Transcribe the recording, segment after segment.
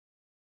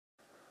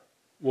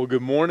Well,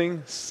 good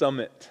morning,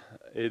 Summit.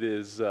 It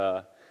is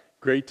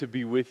great to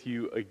be with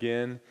you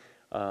again.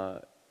 I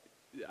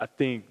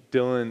think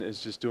Dylan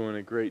is just doing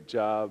a great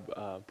job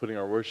putting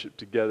our worship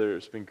together.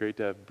 It's been great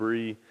to have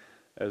Bree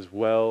as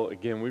well.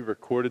 Again, we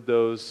recorded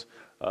those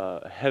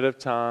ahead of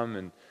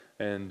time,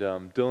 and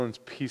Dylan's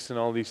piecing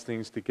all these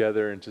things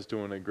together and just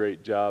doing a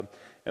great job.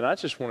 And I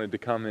just wanted to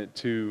comment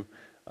too.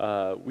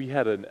 We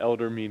had an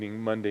elder meeting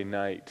Monday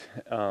night.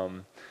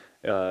 And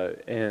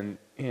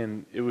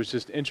it was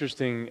just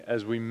interesting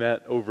as we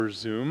met over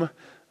Zoom,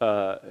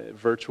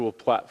 virtual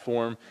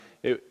platform.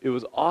 It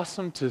was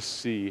awesome to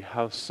see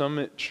how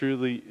Summit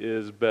truly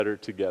is better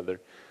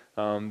together.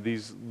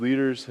 These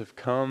leaders have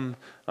come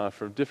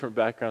from different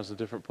backgrounds and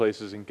different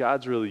places, and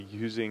God's really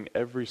using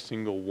every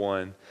single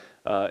one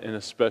in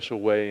a special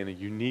way, in a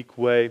unique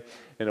way,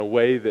 in a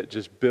way that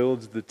just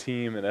builds the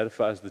team and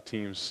edifies the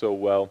team so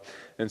well.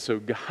 And so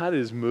God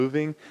is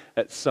moving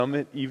at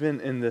Summit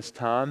even in this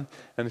time,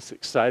 and it's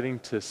exciting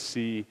to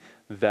see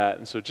that.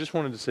 And so just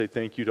wanted to say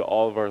thank you to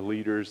all of our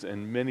leaders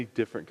in many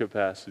different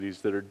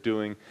capacities that are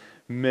doing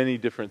many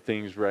different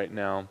things right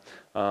now,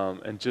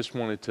 and just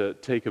wanted to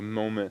take a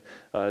moment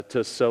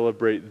to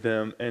celebrate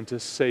them and to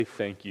say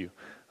thank you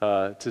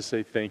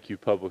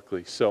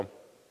publicly. So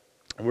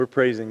we're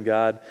praising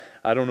God.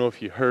 I don't know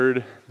if you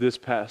heard this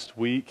past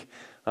week,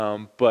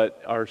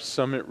 but our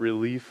Summit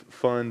Relief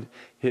Fund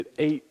hit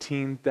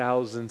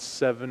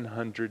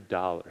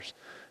 $18,700.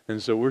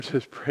 And so we're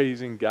just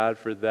praising God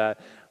for that.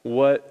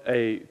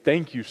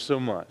 Thank you so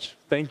much.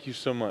 Thank you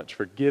so much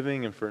for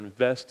giving and for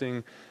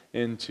investing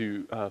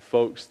into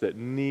folks that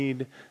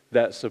need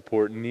that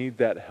support, need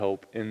that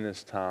help in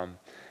this time.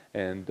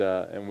 And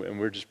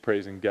we're just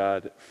praising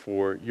God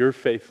for your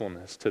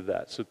faithfulness to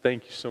that. So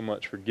thank you so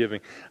much for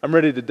giving. I'm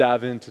ready to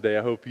dive in today.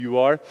 I hope you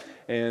are.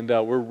 And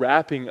we're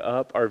wrapping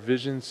up our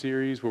vision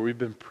series where we've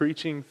been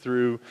preaching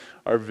through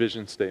our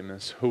vision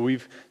statements.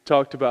 We've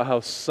talked about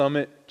how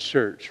Summit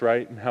Church,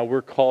 right, and how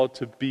we're called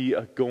to be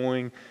a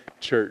going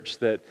church,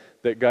 that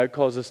God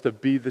calls us to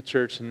be the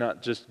church and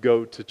not just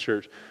go to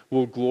church.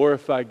 We'll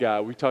glorify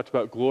God. We talked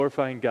about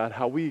glorifying God,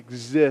 how we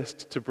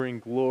exist to bring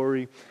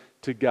glory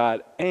to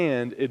God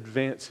and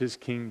advance His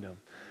kingdom.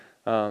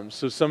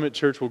 So Summit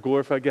Church will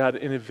glorify God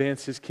and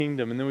advance His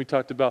kingdom. And then we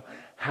talked about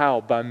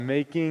how by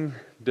making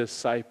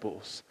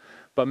disciples.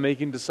 By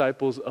making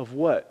disciples of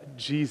what?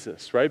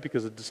 Jesus, right?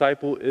 Because a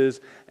disciple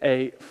is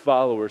a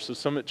follower. So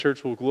Summit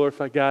Church will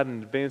glorify God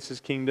and advance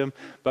His kingdom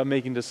by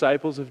making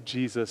disciples of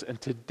Jesus.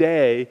 And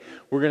today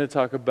we're going to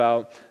talk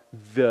about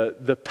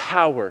the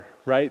power,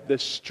 right? The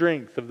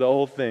strength of the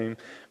whole thing,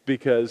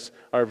 because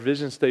our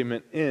vision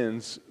statement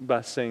ends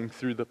by saying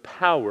through the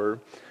power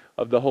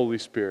of the Holy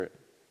Spirit.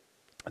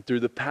 Through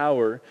the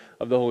power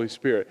of the Holy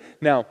Spirit.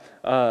 Now,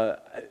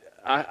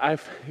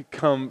 I've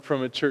come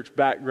from a church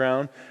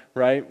background,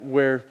 right,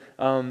 where,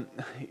 the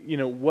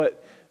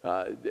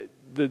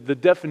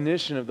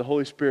definition of the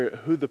Holy Spirit,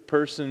 who the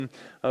person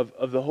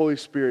of the Holy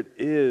Spirit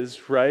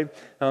is, right,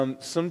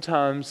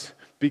 sometimes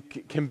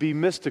can be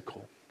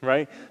mystical.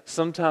 Right?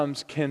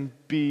 Sometimes can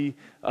be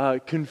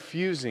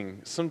confusing.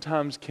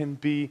 Sometimes can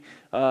be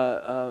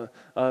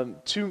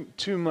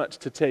too much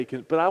to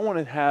take. But I want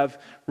to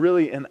have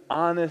really an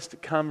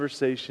honest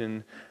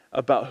conversation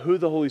about who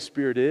the Holy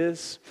Spirit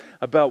is,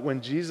 about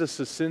when Jesus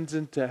ascends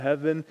into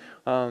heaven,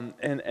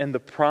 and the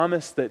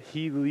promise that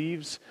He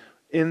leaves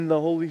in the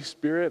Holy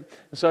Spirit.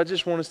 And so I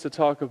just want us to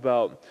talk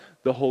about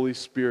the Holy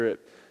Spirit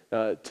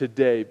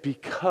today,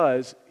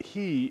 because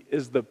He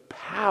is the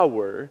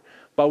power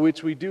by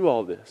which we do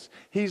all this.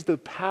 He's the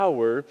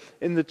power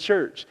in the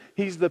church.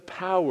 He's the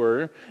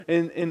power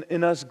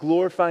in us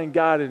glorifying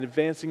God and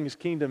advancing His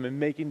kingdom and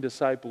making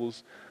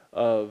disciples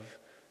of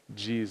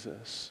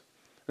Jesus.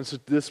 And so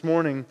this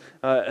morning,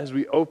 as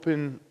we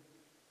open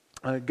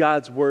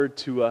God's Word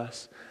to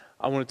us,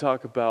 I want to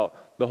talk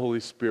about the Holy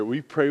Spirit. Will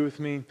you pray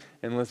with me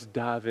and let's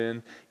dive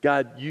in?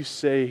 God, you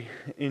say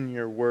in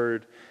your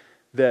Word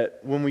that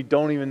when we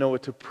don't even know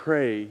what to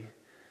pray,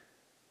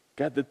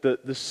 God, that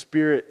the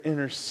Spirit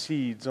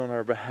intercedes on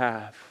our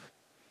behalf.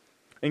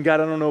 And God,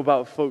 I don't know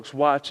about folks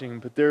watching,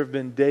 but there have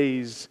been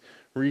days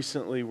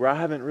recently where I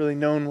haven't really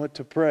known what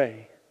to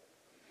pray.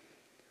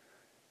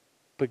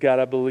 But God,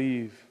 I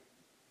believe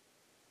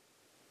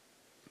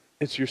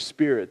it's your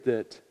Spirit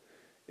that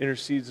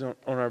intercedes on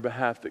our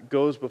behalf, that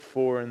goes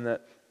before, and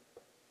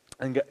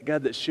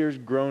God, that shares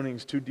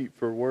groanings too deep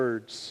for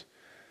words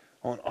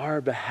on our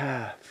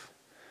behalf.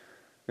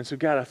 And so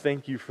God, I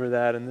thank you for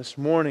that. And this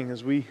morning,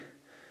 as we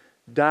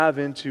dive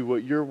into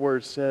what your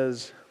word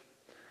says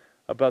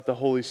about the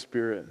Holy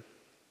Spirit,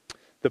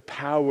 the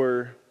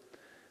power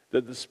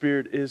that the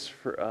Spirit is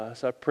for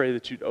us, I pray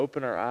that you'd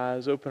open our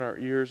eyes, open our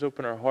ears,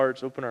 open our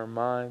hearts, open our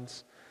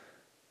minds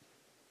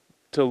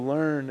to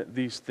learn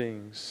these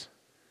things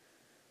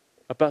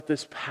about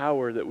this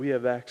power that we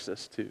have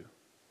access to.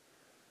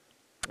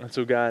 And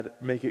so God,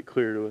 make it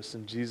clear to us.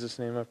 In Jesus'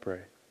 name I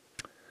pray.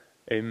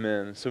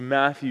 Amen. So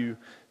Matthew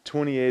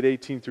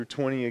 28:18 through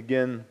 20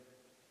 again.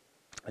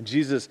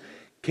 Jesus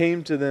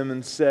came to them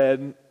and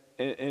said,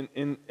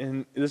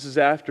 and this is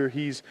after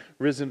he's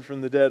risen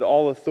from the dead.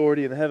 All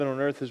authority in heaven and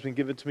on earth has been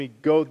given to me.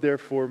 Go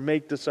therefore,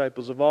 make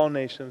disciples of all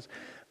nations,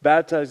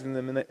 baptizing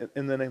them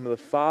in the name of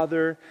the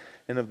Father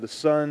and of the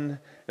Son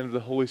and of the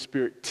Holy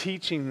Spirit,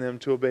 teaching them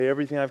to obey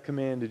everything I've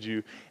commanded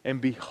you. And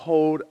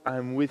behold,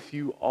 I'm with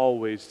you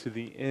always to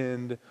the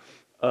end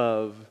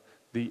of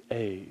the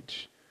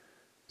age.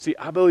 See,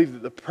 I believe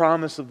that the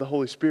promise of the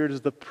Holy Spirit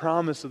is the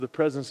promise of the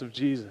presence of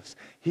Jesus.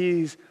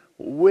 He's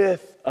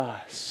with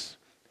us.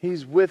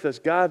 He's with us.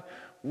 God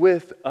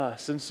with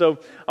us. And so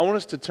I want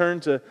us to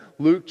turn to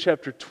Luke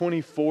chapter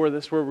 24.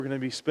 That's where we're going to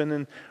be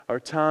spending our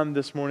time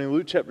this morning.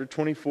 Luke chapter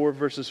 24,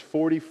 verses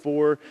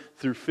 44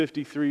 through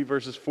 53,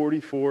 verses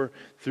 44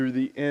 through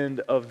the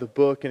end of the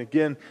book. And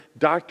again,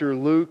 Dr.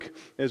 Luke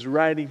is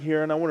writing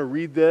here, and I want to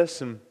read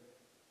this, and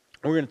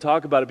we're going to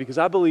talk about it because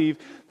I believe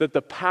that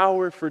the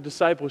power for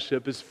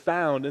discipleship is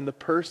found in the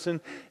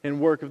person and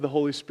work of the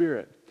Holy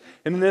Spirit.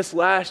 And in this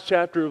last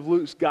chapter of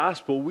Luke's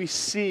gospel, we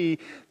see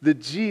that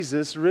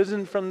Jesus,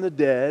 risen from the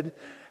dead,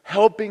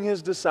 helping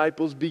his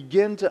disciples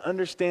begin to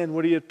understand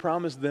what he had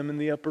promised them in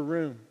the upper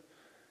room.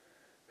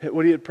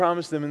 What he had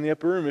promised them in the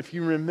upper room. If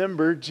you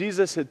remember,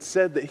 Jesus had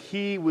said that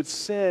he would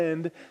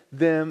send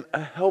them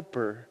a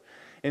helper.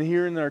 And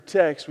here in our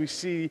text, we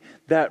see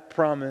that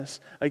promise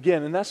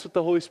again. And that's what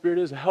the Holy Spirit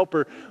is, a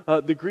helper.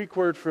 The Greek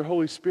word for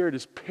Holy Spirit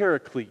is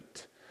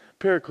paraclete.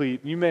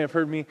 Paraclete. You may have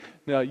heard me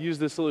use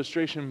this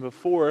illustration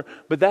before,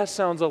 but that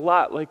sounds a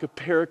lot like a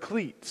pair of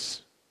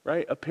cleats,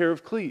 right? A pair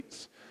of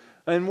cleats.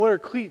 And what are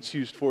cleats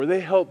used for?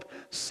 They help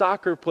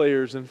soccer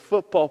players and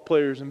football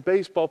players and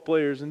baseball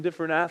players and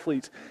different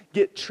athletes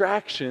get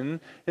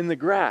traction in the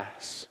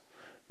grass,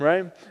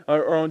 right?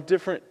 Or on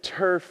different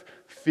turf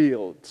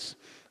fields.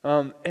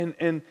 And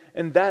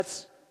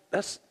that's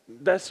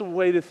a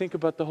way to think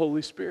about the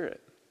Holy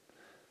Spirit.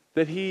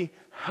 That He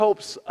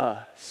helps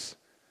us.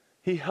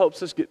 He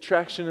helps us get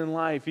traction in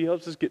life. He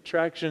helps us get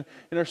traction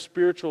in our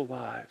spiritual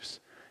lives.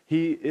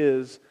 He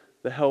is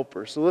the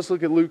helper. So let's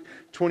look at Luke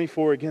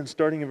 24 again,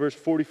 starting in verse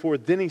 44.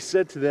 Then he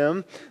said to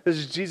them, this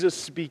is Jesus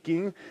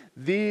speaking,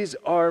 "These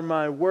are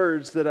my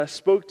words that I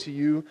spoke to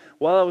you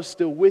while I was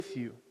still with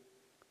you,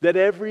 that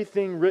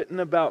everything written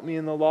about me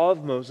in the law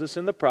of Moses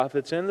and the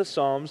prophets and the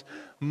Psalms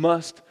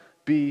must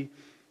be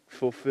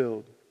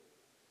fulfilled."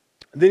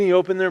 Then he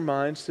opened their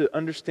minds to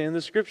understand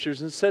the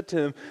Scriptures and said to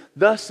them,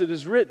 "Thus it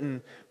is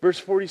written," verse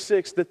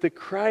 46, "that the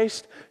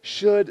Christ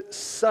should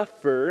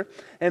suffer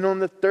and on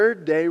the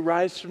third day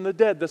rise from the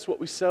dead." That's what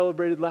we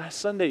celebrated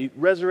last Sunday,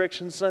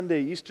 Resurrection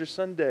Sunday, Easter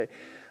Sunday.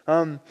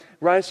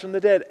 Rise from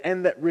the dead,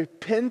 and that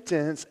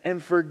repentance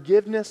and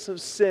forgiveness of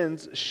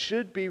sins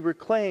should be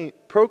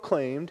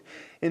proclaimed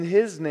in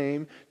His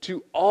name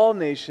to all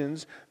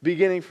nations,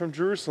 beginning from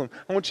Jerusalem.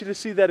 I want you to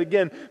see that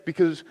again,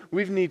 because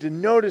we need to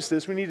notice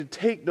this. We need to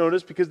take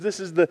notice, because this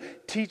is the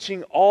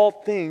teaching all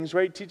things,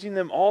 right? Teaching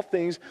them all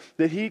things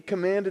that He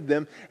commanded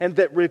them, and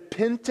that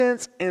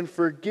repentance and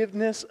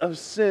forgiveness of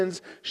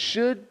sins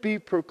should be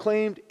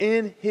proclaimed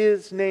in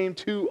His name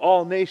to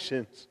all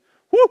nations.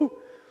 Woo!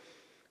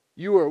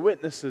 "You are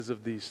witnesses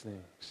of these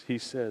things," he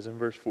says in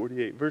verse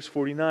 48. Verse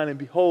 49, "And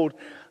behold,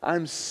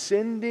 I'm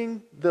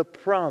sending the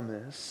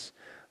promise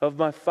of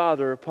my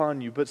Father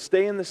upon you. But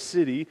stay in the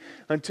city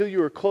until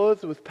you are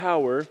clothed with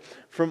power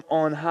from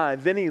on high."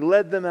 Then he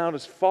led them out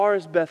as far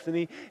as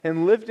Bethany,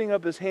 and lifting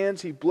up his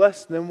hands, he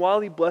blessed them. While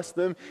he blessed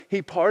them,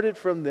 he parted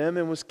from them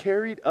and was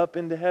carried up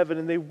into heaven.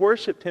 And they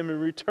worshipped him and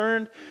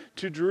returned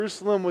to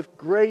Jerusalem with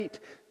great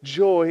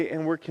joy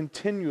and were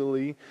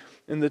continually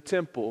in the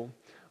temple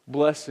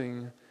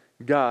blessing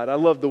God. I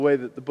love the way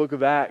that the book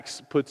of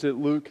Acts puts it.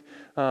 Luke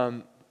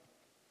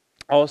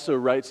also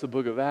writes the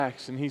book of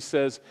Acts, and he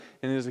says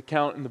in his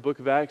account in the book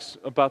of Acts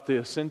about the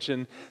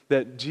ascension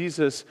that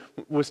Jesus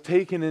was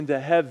taken into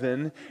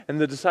heaven, and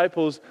the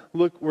disciples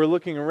were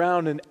looking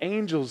around, and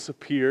angels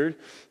appeared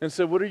and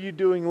said, "What are you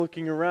doing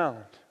looking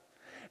around?"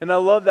 And I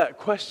love that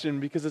question,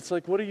 because it's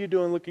like, what are you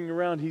doing looking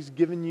around? He's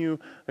given you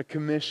a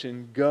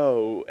commission: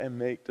 go and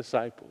make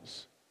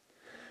disciples.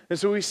 And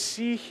so we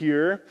see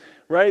here,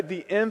 right,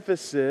 the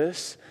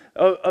emphasis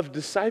of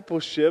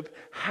discipleship,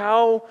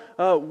 how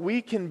we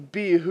can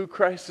be who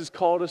Christ has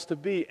called us to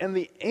be. And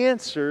the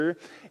answer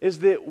is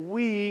that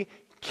we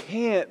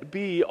can't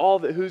be all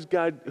that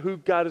who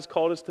God has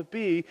called us to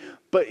be,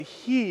 but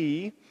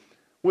He,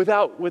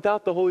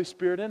 without the Holy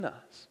Spirit in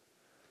us.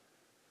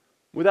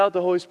 Without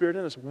the Holy Spirit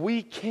in us,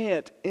 we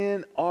can't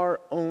in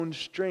our own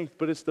strength,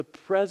 but it's the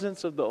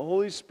presence of the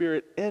Holy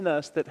Spirit in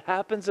us that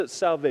happens at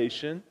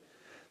salvation.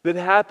 That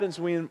happens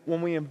when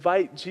we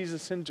invite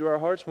Jesus into our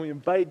hearts, when we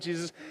invite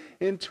Jesus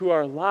into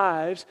our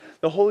lives.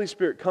 The Holy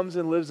Spirit comes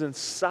and lives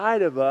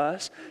inside of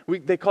us.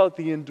 They call it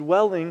the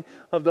indwelling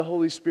of the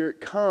Holy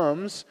Spirit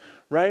comes,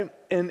 right?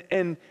 And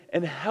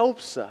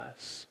helps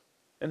us.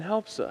 And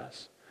helps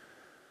us.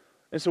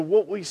 And so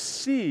what we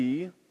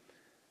see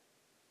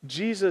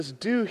Jesus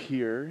do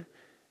here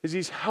is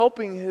He's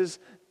helping His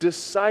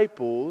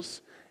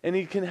disciples. And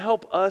He can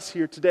help us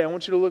here today. I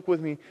want you to look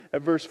with me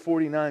at verse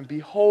 49.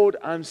 "Behold,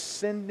 I'm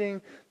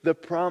sending the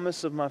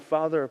promise of my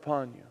Father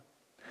upon you."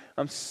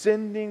 I'm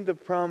sending the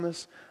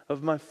promise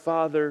of my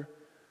Father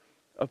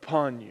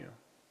upon you.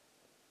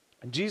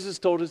 And Jesus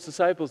told his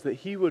disciples that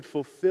he would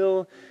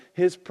fulfill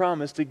his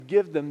promise to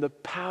give them the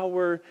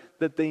power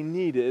that they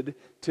needed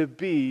to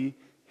be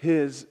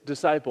his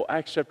disciple.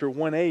 Acts chapter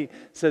 1:8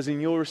 says,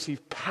 and you'll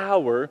receive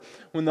power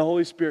when the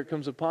Holy Spirit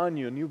comes upon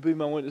you, and you'll be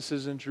my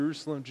witnesses in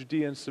Jerusalem,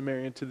 Judea, and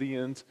Samaria, and to the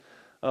ends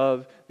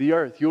of the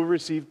earth. You'll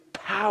receive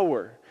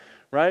power,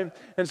 right?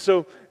 And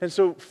so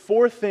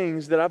 4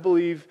 things that I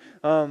believe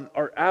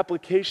are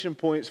application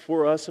points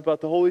for us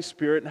about the Holy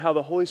Spirit and how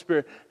the Holy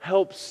Spirit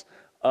helps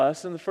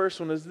us. And the first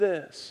one is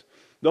this: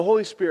 the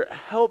Holy Spirit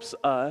helps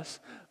us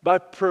by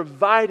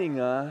providing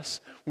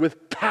us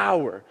with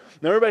power.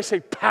 Now everybody say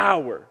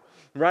power,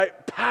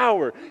 right?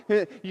 Power.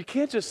 You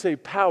can't just say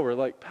power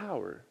like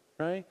power,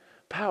 right?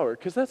 Power,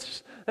 because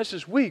that's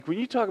just weak. When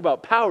you talk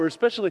about power,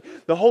 especially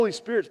the Holy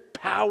Spirit's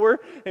power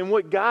and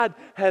what God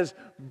has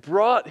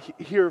brought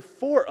here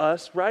for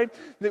us, right?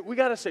 That we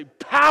got to say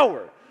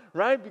power,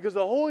 right? Because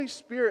the Holy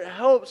Spirit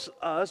helps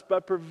us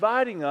by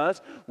providing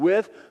us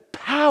with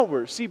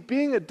power. See,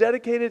 being a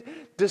dedicated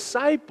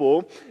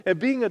disciple and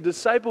being a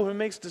disciple who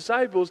makes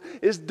disciples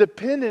is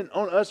dependent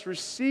on us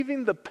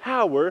receiving the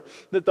power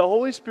that the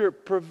Holy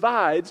Spirit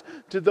provides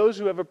to those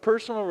who have a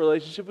personal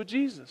relationship with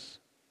Jesus.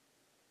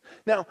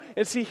 Now,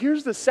 and see,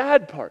 here's the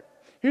sad part.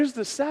 Here's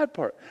the sad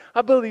part.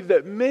 I believe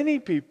that many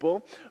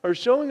people are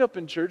showing up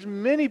in church,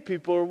 many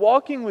people are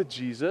walking with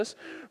Jesus,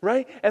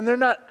 right? And they're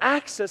not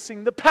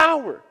accessing the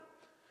power.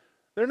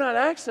 They're not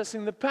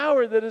accessing the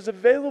power that is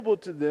available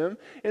to them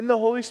in the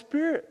Holy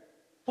Spirit.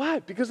 Why?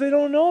 Because they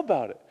don't know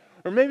about it.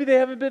 Or maybe they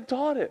haven't been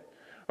taught it.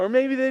 Or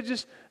maybe they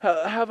just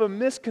have a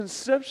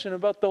misconception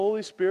about the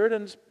Holy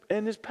Spirit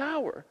and His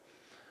power.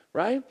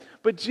 Right?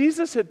 But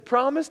Jesus had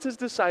promised His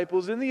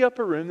disciples in the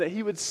upper room that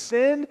He would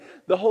send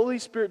the Holy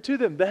Spirit to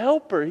them, the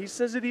Helper. He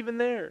says it even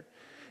there.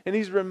 And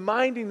He's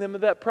reminding them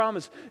of that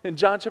promise. In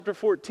John chapter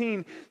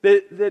 14,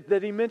 that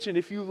He mentioned,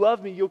 if you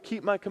love me, you'll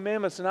keep my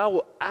commandments, and I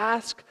will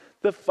ask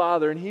the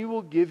Father, and He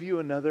will give you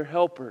another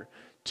Helper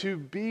to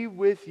be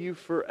with you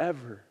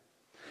forever.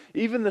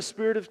 Even the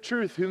Spirit of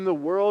truth, whom the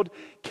world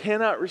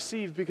cannot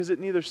receive because it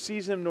neither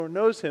sees Him nor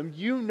knows Him.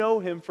 You know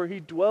Him, for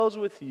He dwells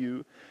with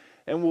you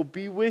and will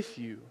be with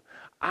you.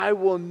 I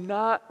will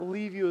not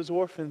leave you as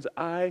orphans.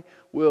 I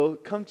will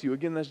come to you.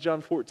 Again, that's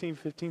John 14,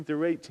 15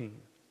 through 18.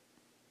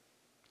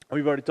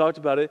 We've already talked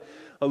about it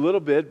a little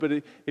bit, but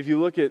if you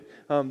look at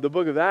the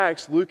book of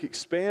Acts, Luke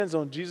expands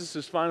on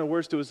Jesus' final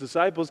words to His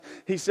disciples.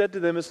 He said to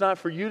them, it's not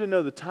for you to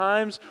know the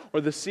times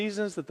or the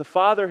seasons that the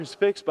Father has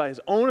fixed by His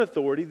own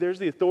authority. There's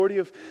the authority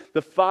of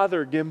the Father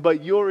again,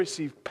 but you'll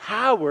receive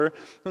power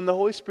when the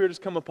Holy Spirit has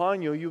come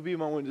upon you. You'll be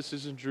my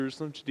witnesses in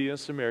Jerusalem, Judea,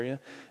 Samaria,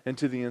 and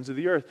to the ends of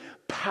the earth.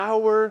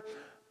 Power,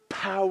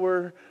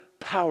 power,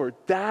 power.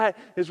 That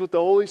is what the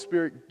Holy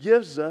Spirit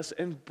gives us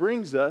and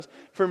brings us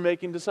for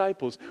making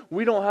disciples.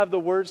 We don't have the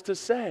words to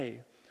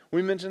say.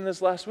 We mentioned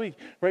this last week,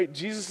 right?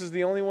 Jesus is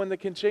the only one that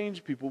can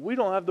change people. We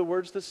don't have the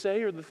words to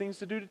say or the things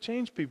to do to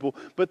change people,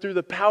 but through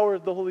the power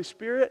of the Holy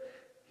Spirit,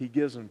 He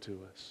gives them to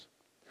us.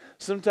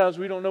 Sometimes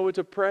we don't know what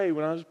to pray.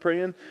 When I was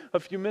praying a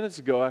few minutes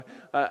ago,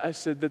 I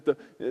said that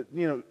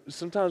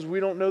sometimes we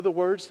don't know the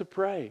words to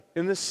pray.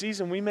 In this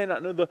season, we may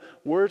not know the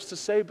words to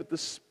say, but the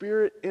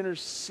Spirit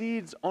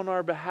intercedes on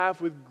our behalf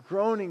with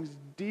groanings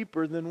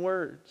deeper than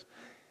words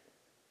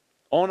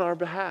on our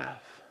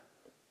behalf.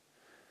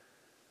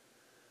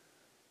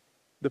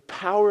 The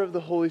power of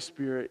the Holy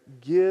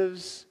Spirit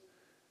gives,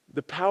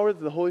 the power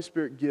that the Holy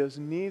Spirit gives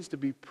needs to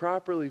be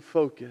properly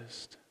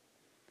focused,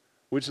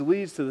 which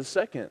leads to the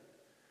second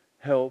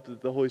help that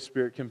the Holy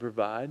Spirit can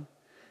provide,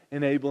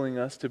 enabling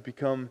us to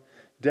become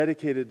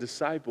dedicated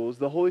disciples.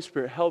 The Holy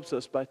Spirit helps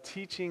us by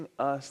teaching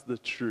us the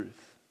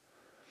truth.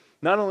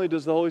 Not only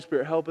does the Holy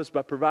Spirit help us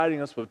by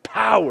providing us with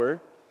power,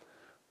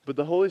 but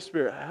the Holy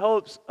Spirit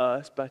helps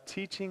us by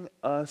teaching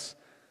us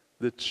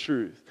the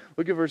truth.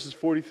 Look at verses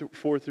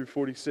 44 through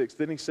 46.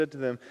 Then He said to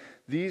them,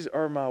 these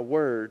are my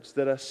words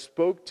that I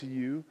spoke to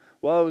you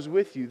while I was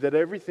with you, that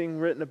everything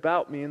written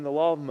about me in the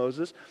law of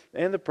Moses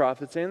and the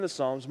prophets and the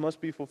Psalms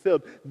must be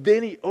fulfilled.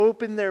 Then He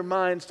opened their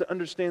minds to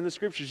understand the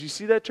Scriptures. You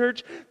see that,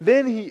 church?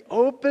 Then He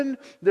opened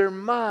their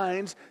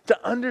minds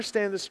to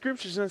understand the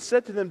Scriptures and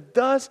said to them,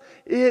 thus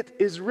it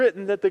is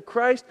written that the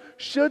Christ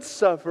should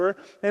suffer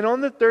and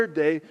on the third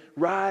day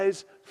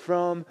rise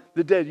from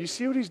the dead. You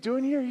see what He's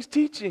doing here? He's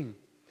teaching.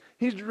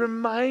 He's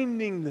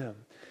reminding them.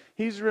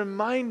 He's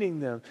reminding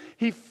them.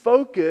 He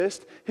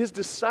focused His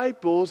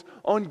disciples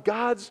on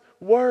God's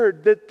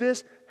Word, that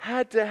this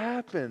had to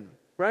happen,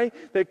 right?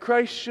 That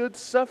Christ should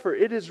suffer.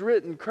 It is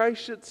written,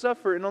 Christ should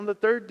suffer, and on the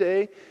third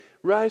day,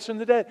 rise from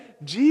the dead.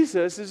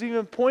 Jesus is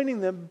even pointing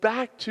them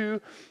back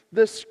to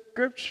the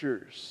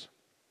Scriptures.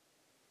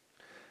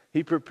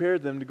 He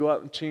prepared them to go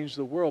out and change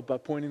the world by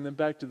pointing them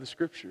back to the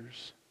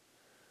Scriptures.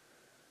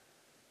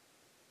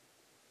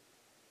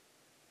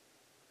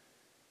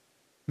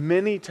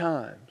 Many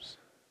times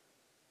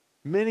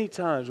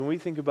when we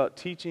think about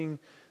teaching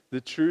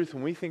the truth,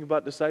 when we think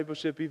about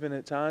discipleship even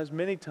at times,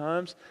 many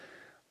times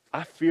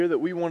I fear that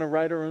we want to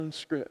write our own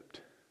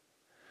script.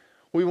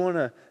 We want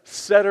to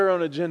set our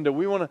own agenda.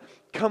 We want to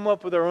come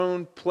up with our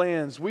own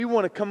plans. We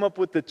want to come up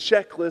with the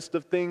checklist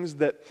of things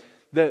that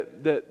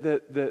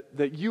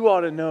you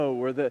ought to know,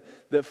 or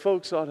that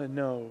folks ought to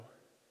know,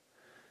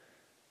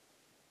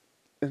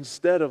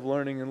 instead of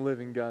learning and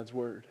living God's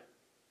Word.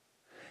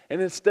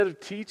 And instead of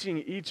teaching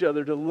each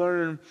other to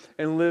learn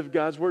and live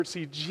God's Word,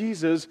 see,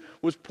 Jesus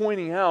was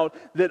pointing out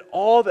that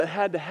all that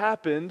had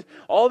happened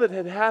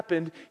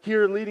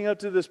here leading up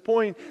to this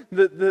point,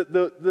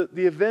 the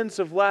events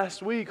of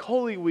last week,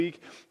 Holy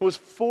Week, was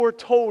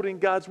foretold in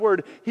God's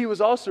Word. He was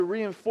also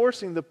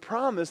reinforcing the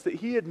promise that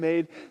He had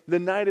made the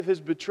night of His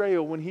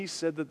betrayal when He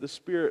said that the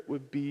Spirit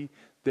would be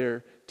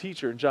their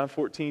teacher. In John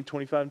 14,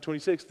 25 and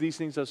 26, these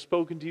things I've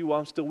spoken to you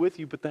while I'm still with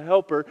you, but the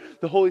Helper,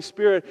 the Holy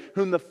Spirit,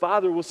 whom the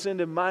Father will send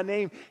in my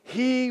name,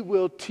 He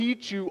will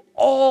teach you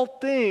all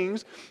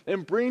things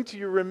and bring to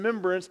your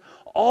remembrance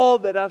all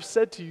that I've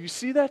said to you. You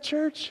see that,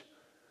 church?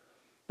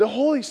 The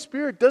Holy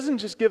Spirit doesn't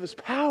just give us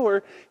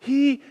power,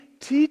 He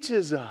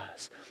teaches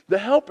us. The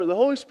Helper, the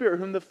Holy Spirit,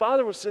 whom the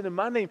Father will send in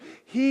my name,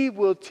 He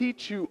will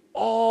teach you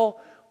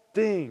all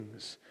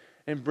things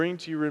and bring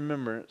to your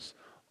remembrance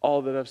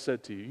all that I've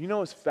said to you. You know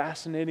what's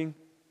fascinating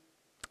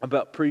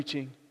about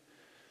preaching?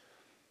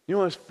 You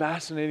know what's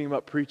fascinating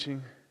about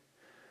preaching?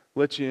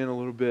 Let you in a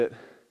little bit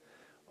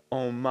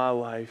on my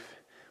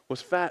life.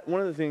 One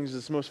of the things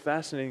that's most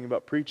fascinating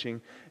about preaching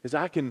is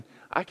I can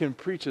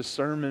preach a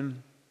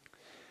sermon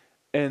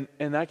and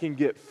I can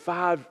get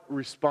 5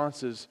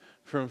 responses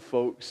from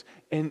folks,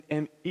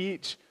 and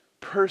each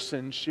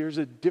person shares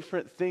a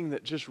different thing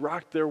that just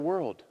rocked their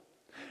world.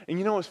 And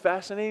you know what's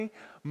fascinating?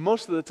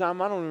 Most of the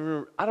time, I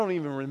don't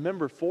even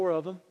remember 4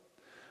 of them.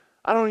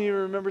 I don't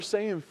even remember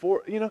saying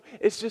 4.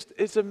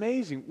 It's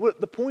amazing.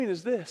 The point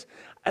is this: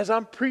 as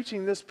I'm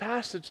preaching this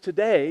passage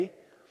today,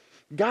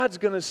 God's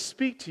going to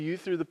speak to you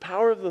through the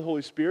power of the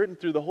Holy Spirit and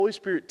through the Holy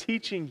Spirit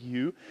teaching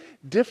you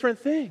different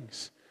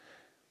things.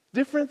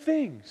 Different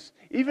things.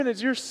 Even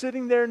as you're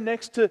sitting there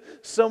next to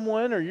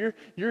someone, or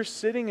you're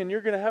sitting and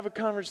you're going to have a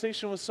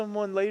conversation with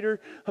someone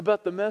later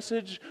about the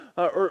message,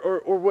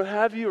 or what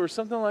have you, or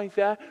something like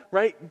that,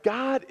 right?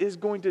 God is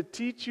going to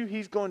teach you.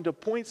 He's going to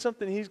point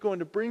something. He's going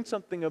to bring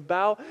something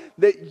about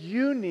that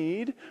you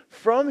need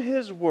from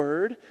His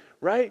Word,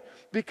 right?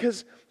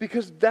 Because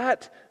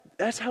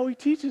that's how He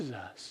teaches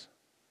us.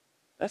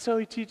 That's how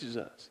He teaches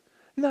us.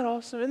 Isn't that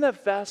awesome? Isn't that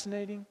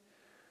fascinating?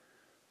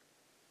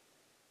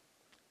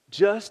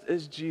 Just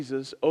as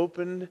Jesus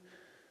opened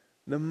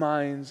the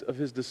minds of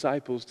His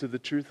disciples to the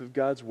truth of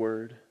God's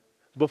Word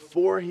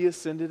before He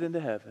ascended into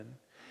heaven,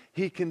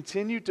 He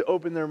continued to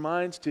open their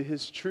minds to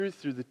His truth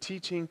through the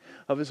teaching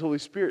of His Holy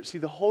Spirit. See,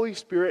 the Holy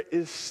Spirit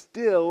is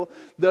still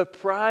the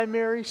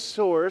primary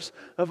source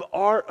of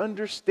our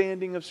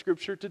understanding of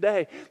Scripture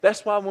today.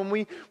 That's why when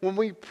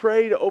we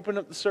pray to open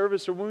up the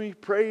service, or when we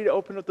pray to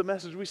open up the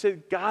message, we say,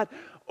 God,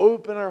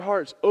 open our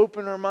hearts,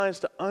 open our minds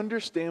to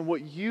understand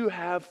what you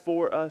have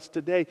for us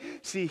today.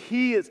 See,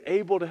 He is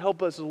able to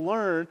help us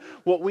learn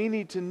what we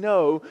need to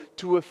know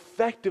to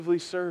effectively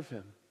serve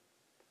Him.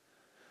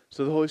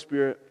 So the Holy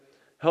Spirit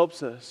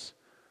helps us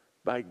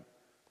by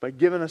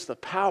giving us the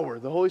power.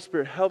 The Holy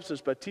Spirit helps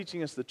us by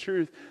teaching us the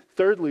truth.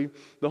 Thirdly,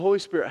 the Holy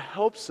Spirit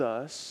helps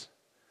us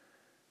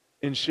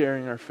in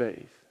sharing our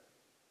faith.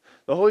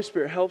 The Holy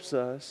Spirit helps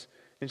us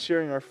in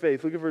sharing our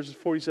faith. Look at verses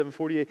 47,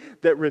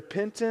 48. That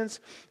repentance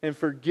and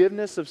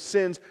forgiveness of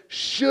sins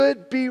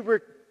should be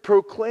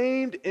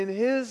proclaimed in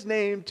His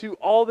name to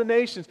all the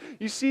nations.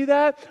 You see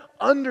that?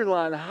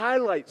 Underline,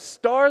 highlight,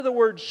 star the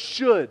word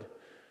should.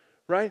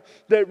 Right?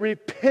 That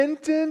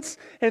repentance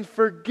and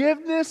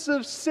forgiveness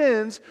of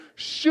sins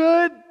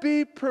should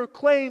be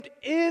proclaimed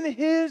in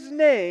His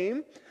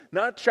name.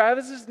 Not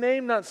Travis's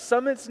name, not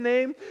Summit's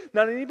name,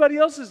 not anybody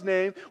else's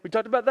name. We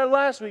talked about that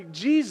last week.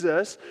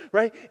 Jesus,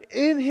 right?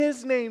 In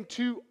His name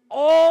to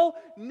all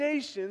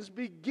nations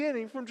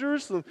beginning from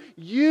Jerusalem.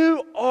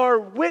 You are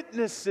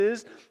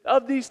witnesses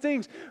of these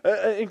things.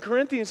 In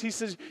Corinthians, he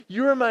says,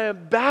 you are my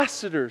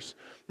ambassadors,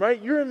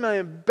 right? You're my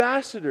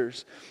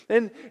ambassadors.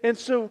 And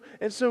so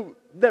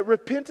that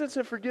repentance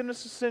and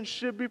forgiveness of sin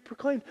should be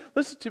proclaimed.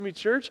 Listen to me,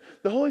 church.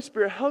 The Holy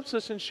Spirit helps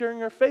us in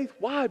sharing our faith.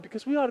 Why?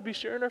 Because we ought to be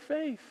sharing our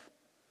faith.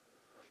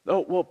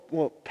 Oh,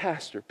 well,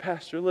 Pastor,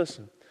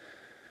 listen.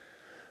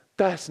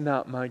 That's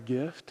not my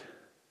gift.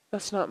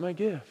 That's not my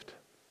gift.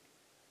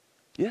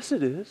 Yes,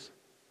 it is.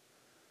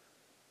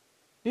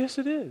 Yes,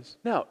 it is.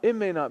 Now, it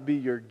may not be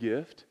your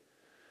gift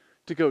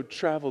to go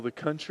travel the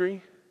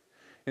country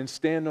and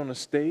stand on a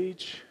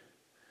stage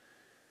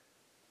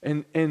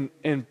and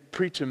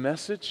preach a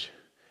message.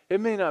 It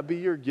may not be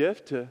your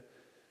gift to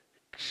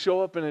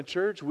show up in a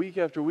church week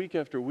after week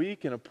after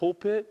week in a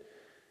pulpit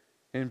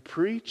and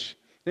preach.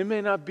 It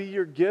may not be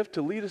your gift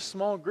to lead a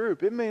small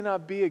group. It may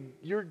not be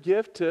your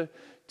gift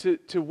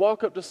to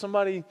walk up to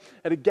somebody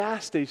at a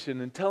gas station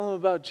and tell them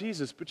about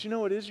Jesus. But you know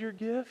what is your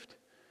gift?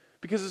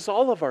 Because it's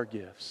all of our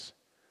gifts.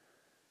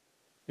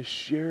 Is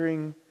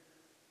sharing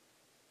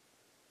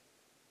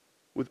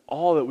with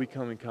all that we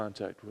come in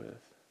contact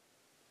with.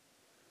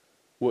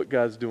 what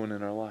God's doing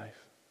in our life.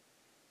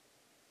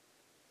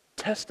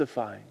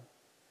 Testifying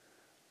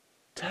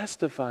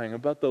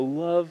about the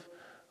love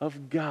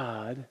of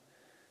God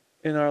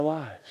in our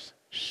lives.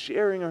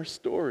 Sharing our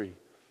story.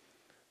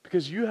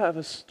 Because you have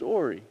a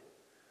story.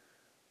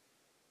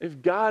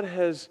 If God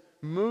has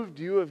moved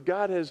you, if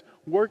God has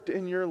worked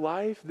in your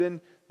life,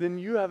 then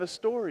you have a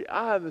story.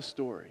 I have a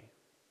story.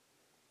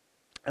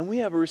 And we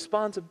have a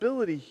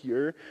responsibility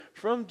here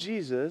from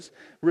Jesus.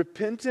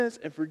 Repentance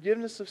and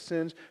forgiveness of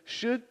sins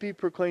should be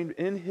proclaimed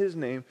in His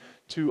name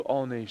to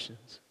all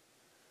nations.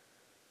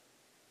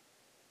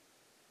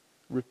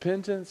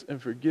 Repentance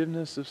and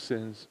forgiveness of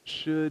sins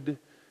should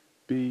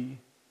be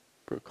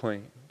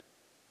proclaimed.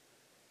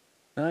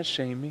 Not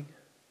shaming.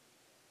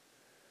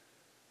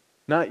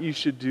 Not you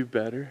should do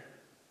better.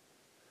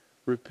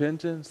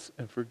 Repentance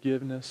and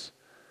forgiveness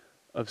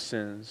of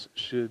sins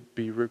should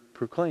be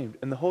proclaimed.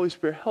 And the Holy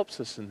Spirit helps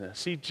us in this.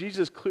 See,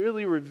 Jesus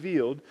clearly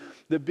revealed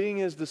that being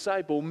His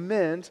disciple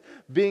meant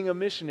being a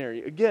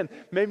missionary. Again,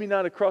 maybe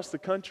not across the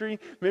country,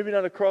 maybe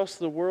not across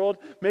the world,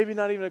 maybe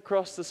not even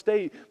across the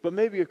state, but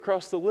maybe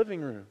across the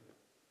living room.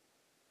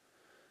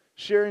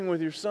 Sharing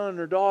with your son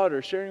or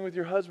daughter, sharing with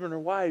your husband or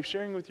wife,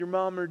 sharing with your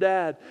mom or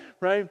dad,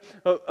 right?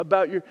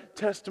 About your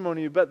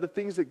testimony, about the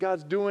things that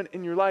God's doing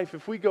in your life.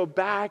 If we go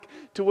back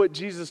to what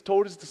Jesus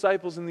told His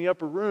disciples in the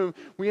upper room,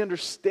 we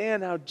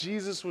understand how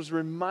Jesus was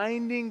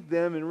reminding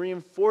them and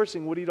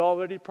reinforcing what He'd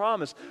already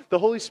promised. The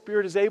Holy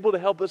Spirit is able to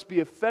help us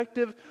be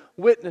effective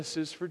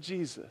witnesses for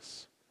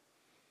Jesus.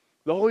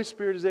 The Holy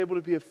Spirit is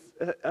able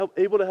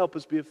to help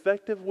us be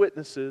effective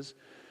witnesses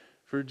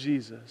for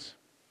Jesus.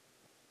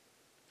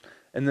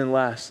 And then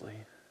lastly,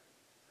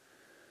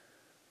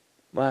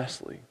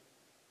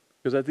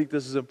 because I think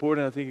this is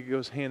important, I think it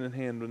goes hand in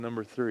hand with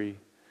number 3.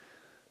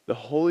 The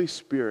Holy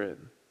Spirit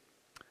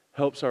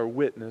helps our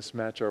witness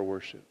match our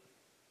worship.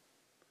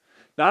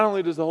 Not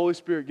only does the Holy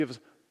Spirit give us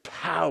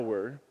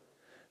power,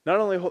 not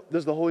only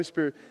does the Holy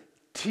Spirit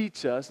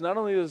teach us, not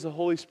only does the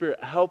Holy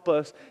Spirit help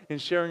us in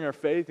sharing our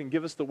faith and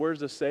give us the words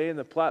to say and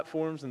the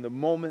platforms and the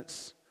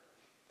moments,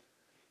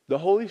 the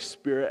Holy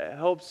Spirit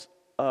helps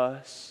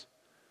us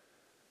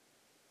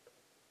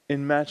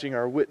in matching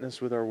our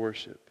witness with our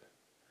worship.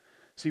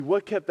 See,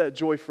 what kept that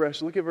joy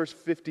fresh? Look at verse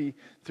 50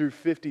 through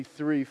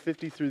 53,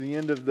 50 through the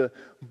end of the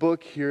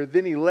book here.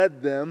 Then He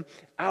led them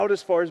out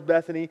as far as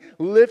Bethany,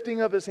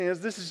 lifting up His hands.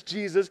 This is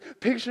Jesus.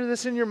 Picture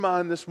this in your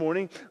mind this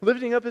morning.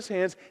 Lifting up His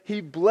hands, He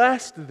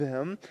blessed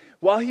them.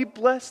 While He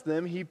blessed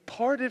them, He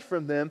parted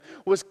from them,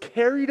 was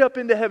carried up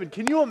into heaven.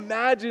 Can you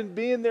imagine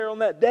being there on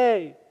that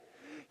day?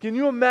 Can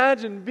you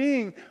imagine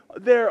being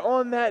there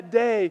on that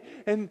day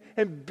and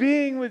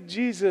being with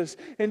Jesus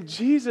and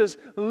Jesus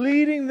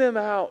leading them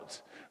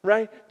out,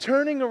 right?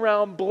 Turning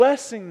around,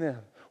 blessing them.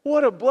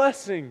 What a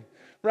blessing,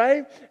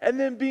 right? And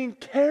then being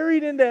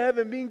carried into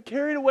heaven, being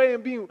carried away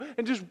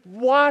and just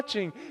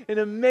watching in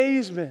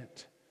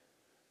amazement,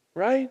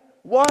 right?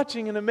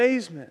 Watching in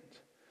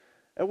amazement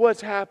at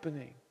what's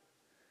happening.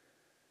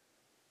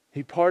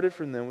 He parted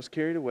from them, was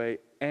carried away,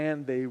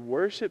 and they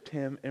worshiped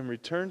Him and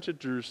returned to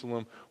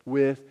Jerusalem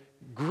with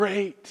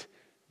great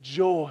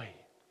joy.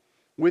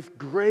 With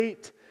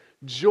great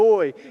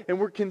joy. And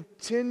we're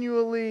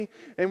continually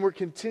in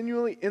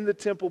the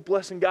temple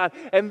blessing God.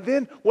 And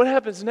then what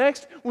happens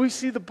next? We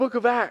see the book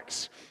of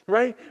Acts,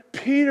 right?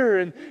 Peter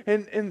and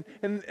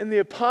the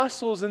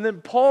apostles, and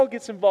then Paul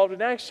gets involved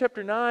in Acts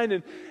chapter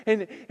 9,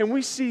 and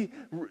we see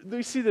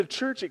the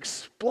church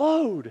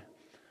explode,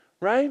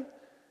 right?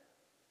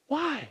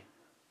 Why?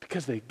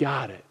 Because they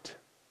got it.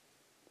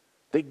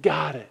 They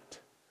got it.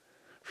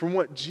 From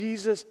what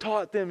Jesus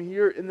taught them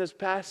here in this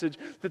passage,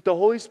 that the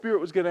Holy Spirit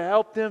was going to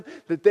help them,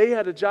 that they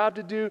had a job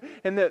to do,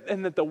 and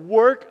that the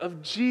work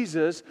of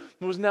Jesus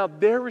was now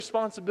their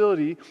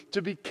responsibility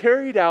to be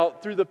carried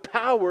out through the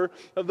power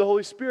of the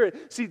Holy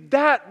Spirit. See,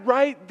 that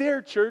right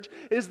there, church,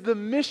 is the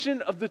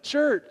mission of the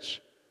church.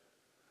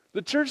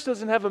 The church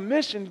doesn't have a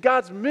mission.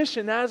 God's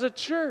mission as a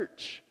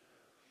church.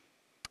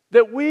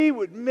 That we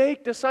would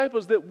make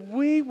disciples, that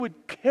we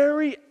would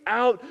carry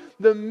out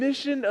the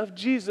mission of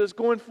Jesus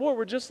going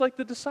forward, just like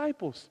the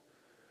disciples.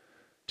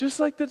 Just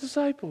like the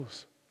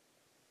disciples.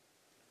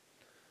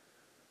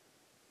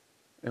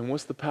 And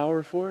what's the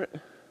power for it?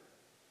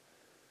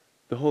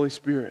 The Holy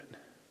Spirit.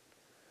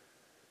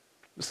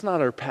 It's not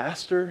our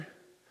pastor.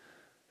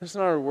 It's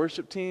not our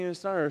worship team.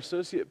 It's not our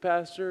associate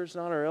pastor. It's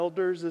not our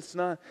elders. It's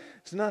none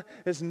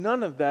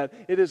of that.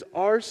 It is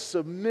our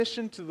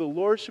submission to the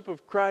Lordship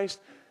of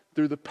Christ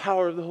through the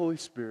power of the Holy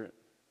Spirit.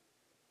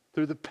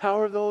 Through the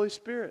power of the Holy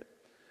Spirit.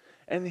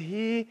 And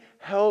He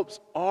helps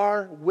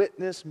our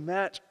witness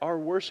match our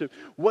worship.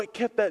 What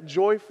kept that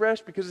joy fresh?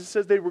 Because it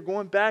says they were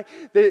going back.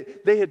 They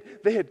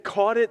had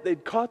caught it.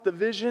 They'd caught the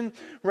vision,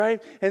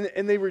 right?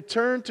 And they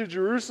returned to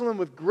Jerusalem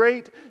with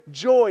great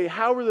joy.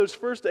 How were those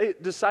first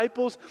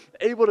disciples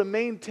able to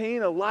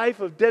maintain a life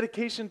of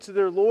dedication to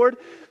their Lord?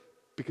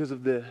 Because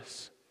of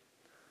this.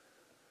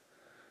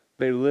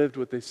 They lived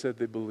what they said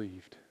they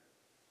believed.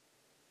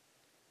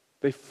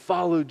 They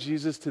followed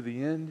Jesus to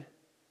the end,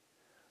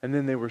 and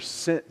then they were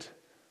sent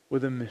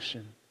with a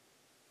mission.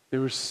 They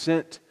were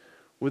sent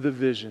with a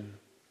vision.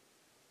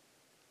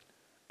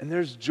 And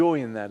there's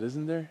joy in that,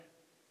 isn't there?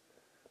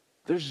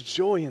 There's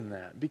joy in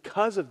that.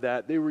 Because of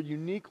that, they were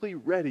uniquely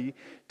ready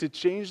to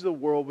change the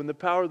world when the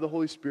power of the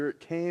Holy Spirit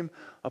came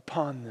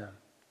upon them.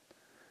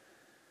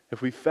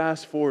 If we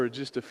fast forward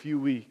just a few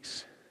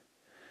weeks,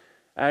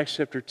 Acts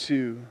chapter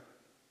 2,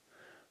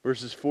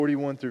 verses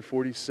 41 through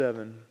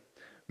 47.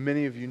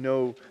 Many of you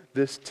know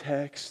this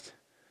text,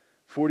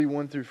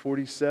 41 through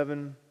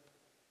 47.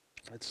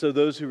 And so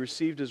those who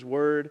received His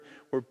word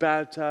were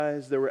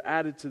baptized. There were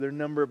added to their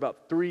number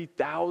about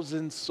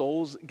 3,000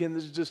 souls. Again,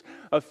 this is just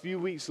a few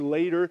weeks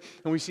later,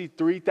 and we see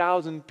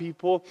 3,000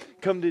 people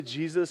come to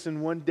Jesus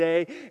in one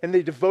day, and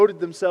they devoted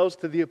themselves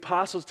to the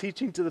apostles'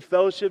 teaching, to the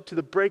fellowship, to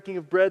the breaking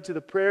of bread, to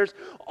the prayers.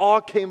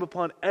 All came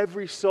upon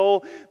every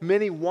soul.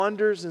 Many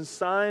wonders and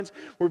signs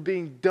were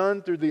being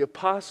done through the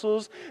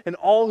apostles, and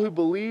all who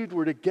believed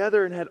were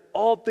together and had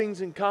all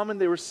things in common.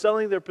 They were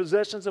selling their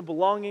possessions and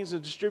belongings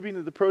and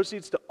distributing the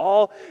proceeds to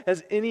all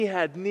as any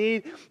had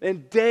need.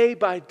 And day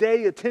by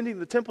day, attending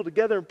the temple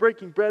together and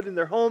breaking bread in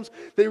their homes,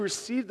 they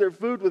received their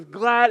food with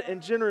glad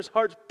and generous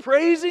hearts,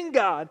 praising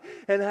God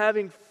and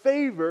having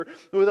favor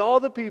with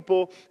all the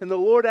people. And the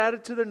Lord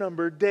added to their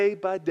number day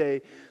by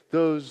day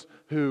those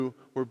who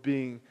were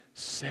being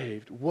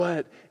saved.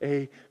 What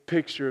a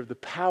picture of the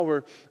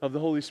power of the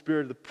Holy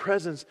Spirit, the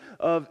presence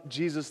of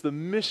Jesus, the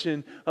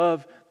mission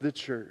of the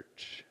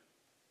church.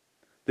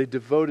 They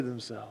devoted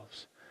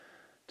themselves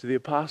to the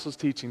apostles'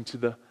 teaching, to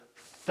the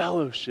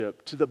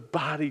fellowship, to the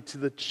body, to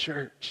the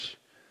church.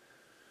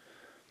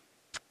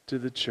 To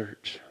the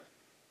church.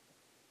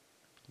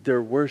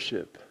 Their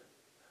worship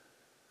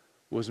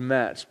was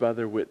matched by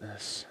their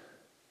witness.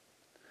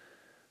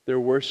 Their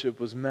worship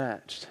was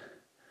matched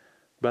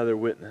by their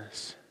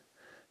witness.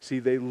 See,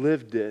 they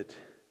lived it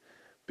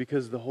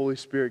because the Holy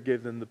Spirit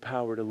gave them the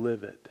power to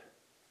live it.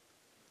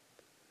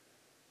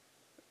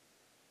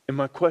 And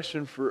my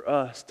question for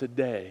us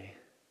today,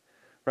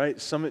 right?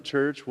 Summit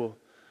Church will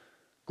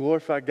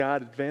glorify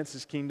God, advance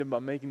His kingdom by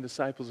making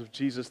disciples of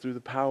Jesus through the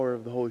power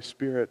of the Holy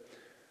Spirit.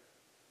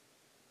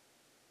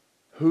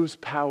 Whose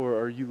power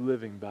are you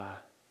living by?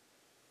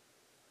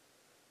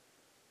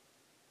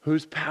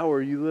 Whose power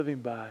are you living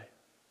by?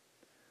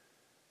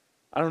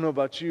 I don't know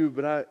about you,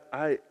 but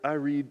I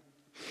read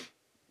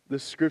the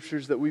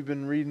scriptures that we've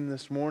been reading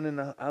this morning.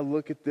 I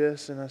look at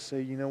this and I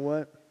say, you know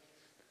what?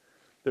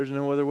 There's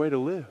no other way to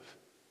live.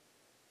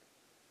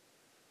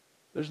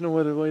 There's no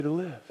other way to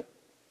live.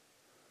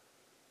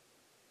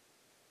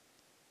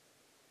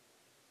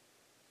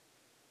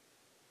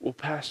 Well,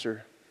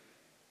 Pastor,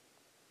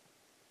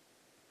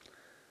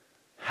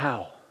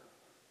 how?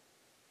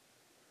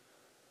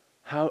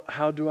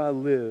 How do I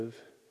live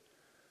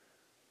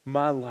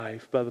my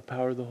life by the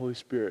power of the Holy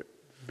Spirit?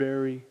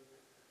 Very,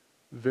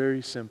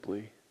 very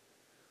simply.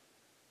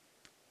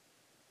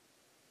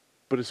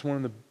 But it's one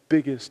of the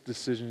biggest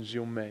decisions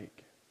you'll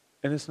make.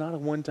 And it's not a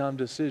one-time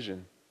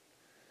decision.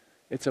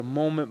 It's a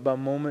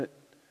moment-by-moment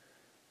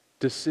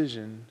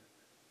decision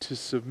to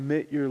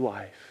submit your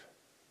life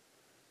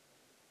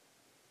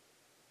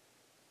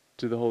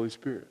to the Holy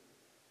Spirit.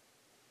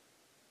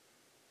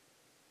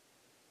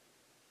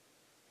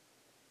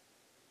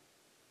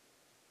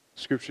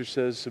 Scripture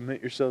says,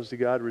 submit yourselves to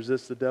God,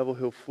 resist the devil,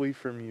 he'll flee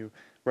from you.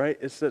 Right?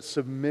 It's that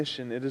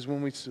submission. It is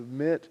when we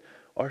submit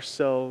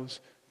ourselves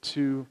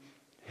to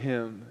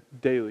Him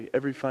daily.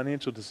 Every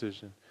financial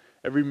decision,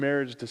 every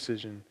marriage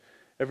decision,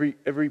 every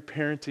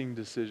parenting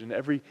decision,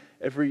 every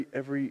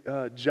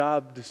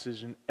job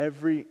decision,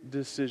 every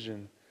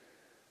decision.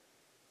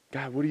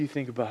 God, what do you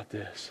think about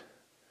this?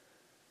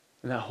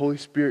 And that Holy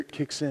Spirit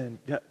kicks in.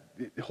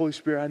 Holy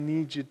Spirit, I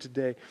need you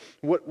today.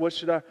 What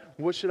should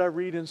I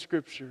read in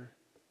Scripture?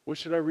 What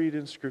should I read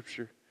in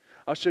Scripture?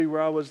 I'll show you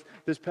where I was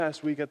this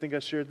past week. I think I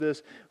shared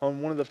this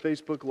on one of the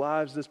Facebook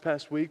Lives this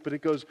past week, but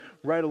it goes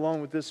right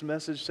along with this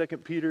message. 2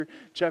 Peter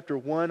chapter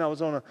 1. I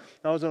was on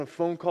a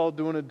phone call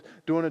doing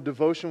a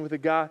devotion with a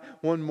guy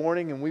one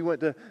morning, and we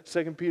went to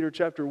 2 Peter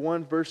chapter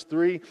 1, verse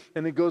 3,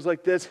 and it goes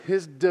like this: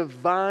 His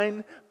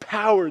divine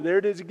power, there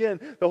it is again,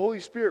 the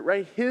Holy Spirit,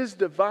 right? His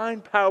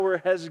divine power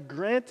has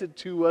granted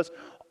to us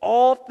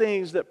all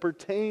things that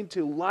pertain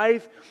to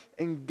life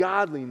and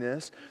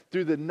godliness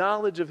through the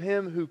knowledge of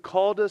Him who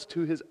called us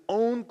to His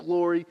own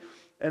glory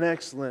and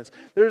excellence.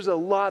 There's a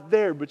lot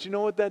there, but you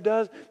know what that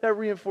does? That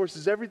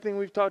reinforces everything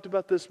we've talked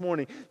about this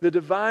morning. The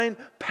divine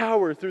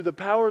power through the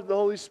power of the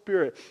Holy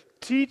Spirit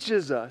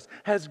teaches us,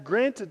 has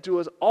granted to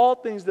us all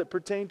things that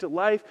pertain to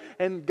life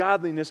and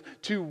godliness,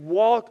 to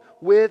walk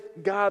with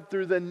God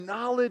through the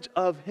knowledge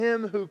of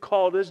Him who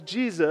called us,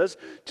 Jesus,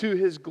 to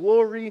His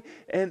glory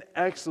and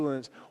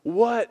excellence.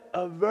 What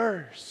a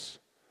verse!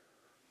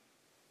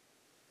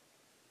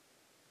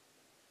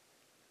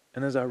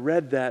 And as I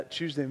read that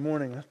Tuesday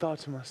morning, I thought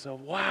to myself,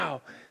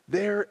 wow,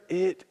 there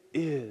it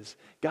is.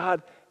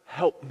 God,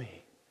 help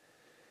me.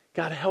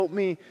 God, help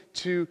me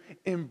to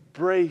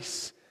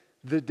embrace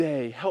the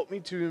day. Help me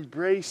to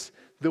embrace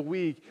the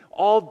week,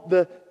 all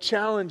the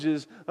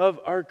challenges of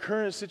our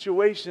current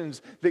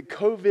situations that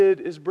COVID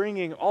is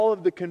bringing, all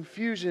of the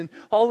confusion,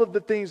 all of the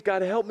things.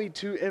 God, help me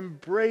to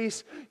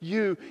embrace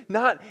you,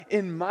 not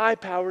in my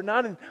power,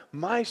 not in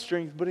my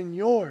strength, but in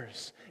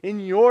yours, in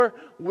your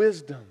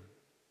wisdom.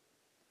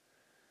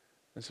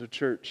 And so,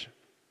 church,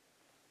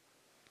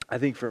 I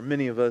think for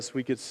many of us,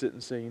 we could sit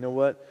and say, you know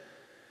what?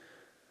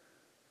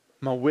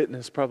 My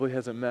witness probably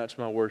hasn't matched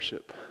my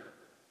worship.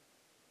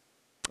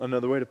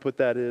 Another way to put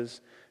that is,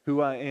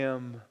 who I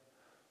am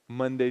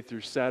Monday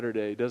through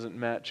Saturday doesn't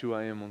match who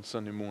I am on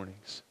Sunday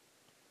mornings.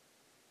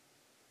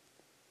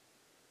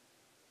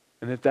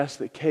 And if that's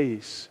the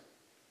case,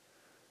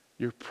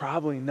 you're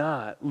probably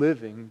not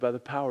living by the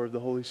power of the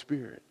Holy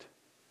Spirit.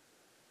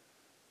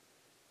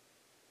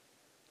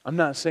 I'm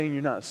not saying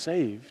you're not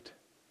saved,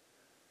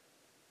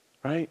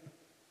 right?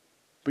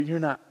 But you're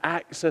not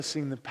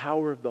accessing the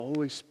power of the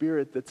Holy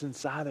Spirit that's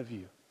inside of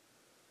you.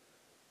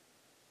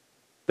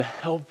 The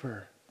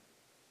helper.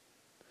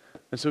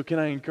 And so can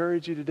I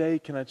encourage you today?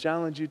 Can I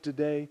challenge you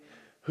today?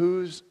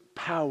 Whose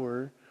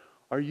power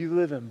are you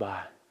living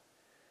by?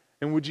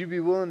 And would you be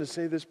willing to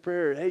say this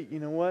prayer? Hey, you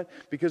know what?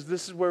 Because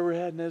this is where we're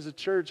heading as a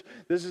church.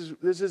 This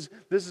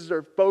is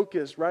our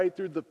focus, right?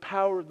 Through the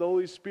power of the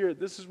Holy Spirit.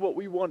 This is what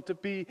we want to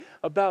be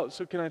about.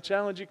 So can I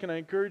challenge you? Can I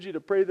encourage you to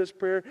pray this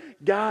prayer?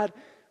 God,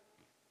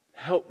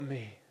 help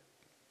me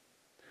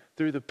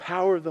through the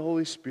power of the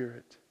Holy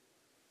Spirit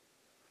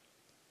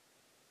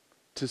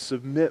to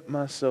submit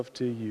myself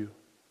to you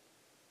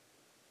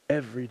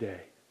every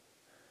day,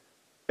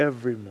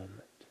 every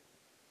moment.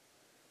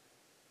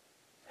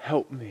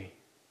 Help me.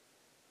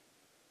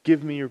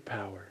 Give me your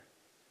power.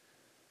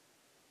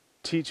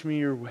 Teach me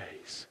your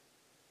ways.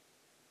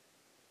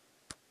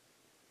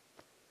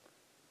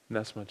 And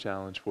that's my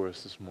challenge for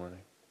us this morning.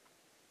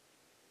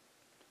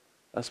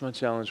 That's my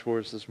challenge for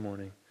us this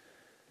morning.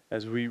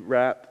 As we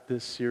wrap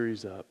this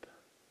series up,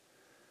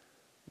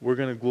 we're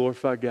going to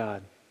glorify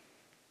God.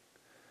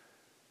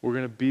 We're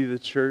going to be the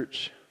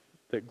church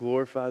that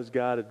glorifies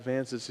God,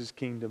 advances His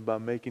kingdom by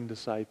making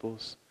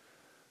disciples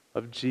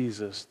of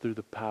Jesus through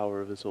the power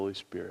of His Holy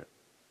Spirit.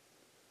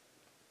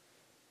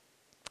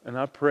 And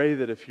I pray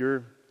that if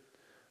you're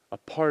a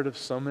part of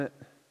Summit,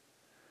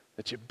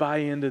 that you buy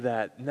into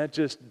that, and that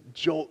just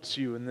jolts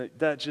you, and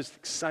that just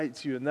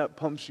excites you, and that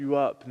pumps you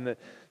up, and that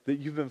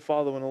you've been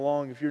following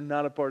along. If you're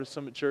not a part of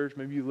Summit Church,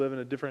 maybe you live in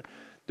a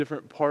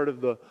different part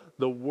of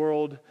the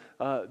world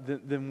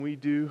than we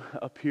do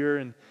up here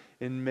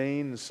in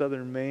Maine, in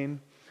southern Maine.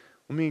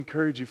 Let me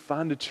encourage you,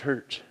 find a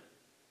church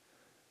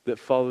that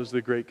follows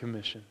the Great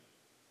Commission.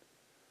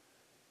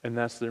 And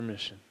that's their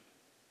mission.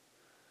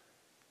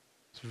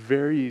 It's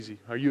very easy.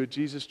 Are you a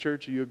Jesus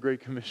church? Are you a Great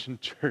Commission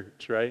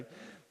church, right?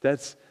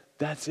 That's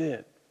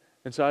it.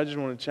 And so I just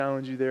want to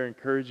challenge you there,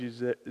 encourage you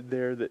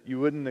there that you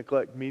wouldn't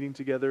neglect meeting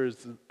together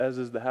as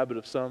is the habit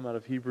of some out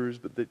of Hebrews,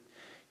 but that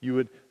you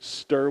would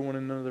stir one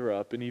another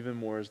up, and even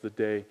more as the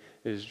day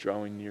is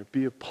drawing near.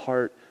 Be a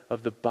part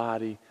of the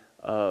body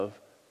of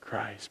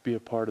Christ. Be a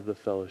part of the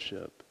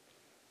fellowship.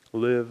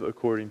 Live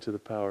according to the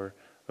power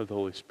of the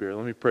Holy Spirit.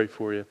 Let me pray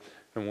for you,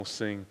 and we'll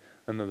sing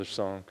another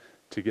song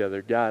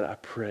together. God, I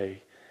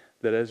pray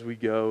that as we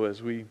go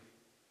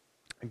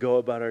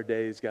about our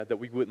days, God, that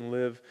we wouldn't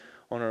live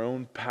on our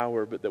own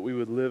power, but that we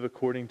would live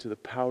according to the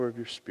power of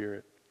your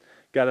Spirit.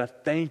 God, I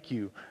thank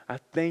you. I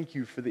thank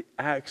you for the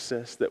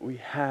access that we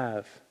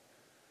have,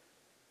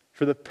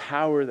 for the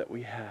power that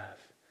we have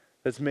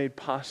that's made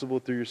possible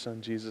through your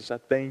Son, Jesus. I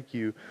thank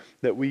you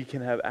that we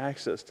can have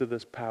access to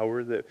this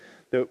power,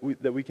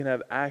 that we can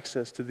have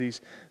access to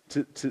these,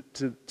 to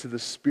the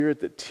Spirit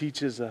that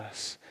teaches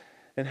us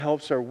and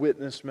helps our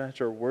witness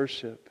match our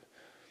worship.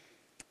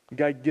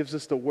 God gives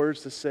us the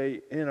words to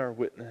say in our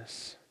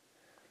witness.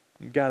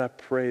 God, I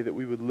pray that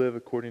we would live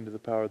according to the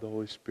power of the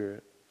Holy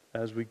Spirit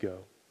as we go.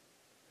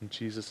 In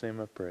Jesus'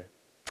 name I pray.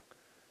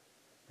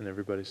 And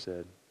everybody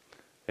said,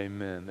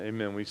 amen.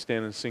 Amen. We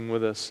stand and sing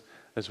with us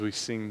as we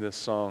sing this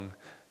song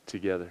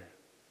together.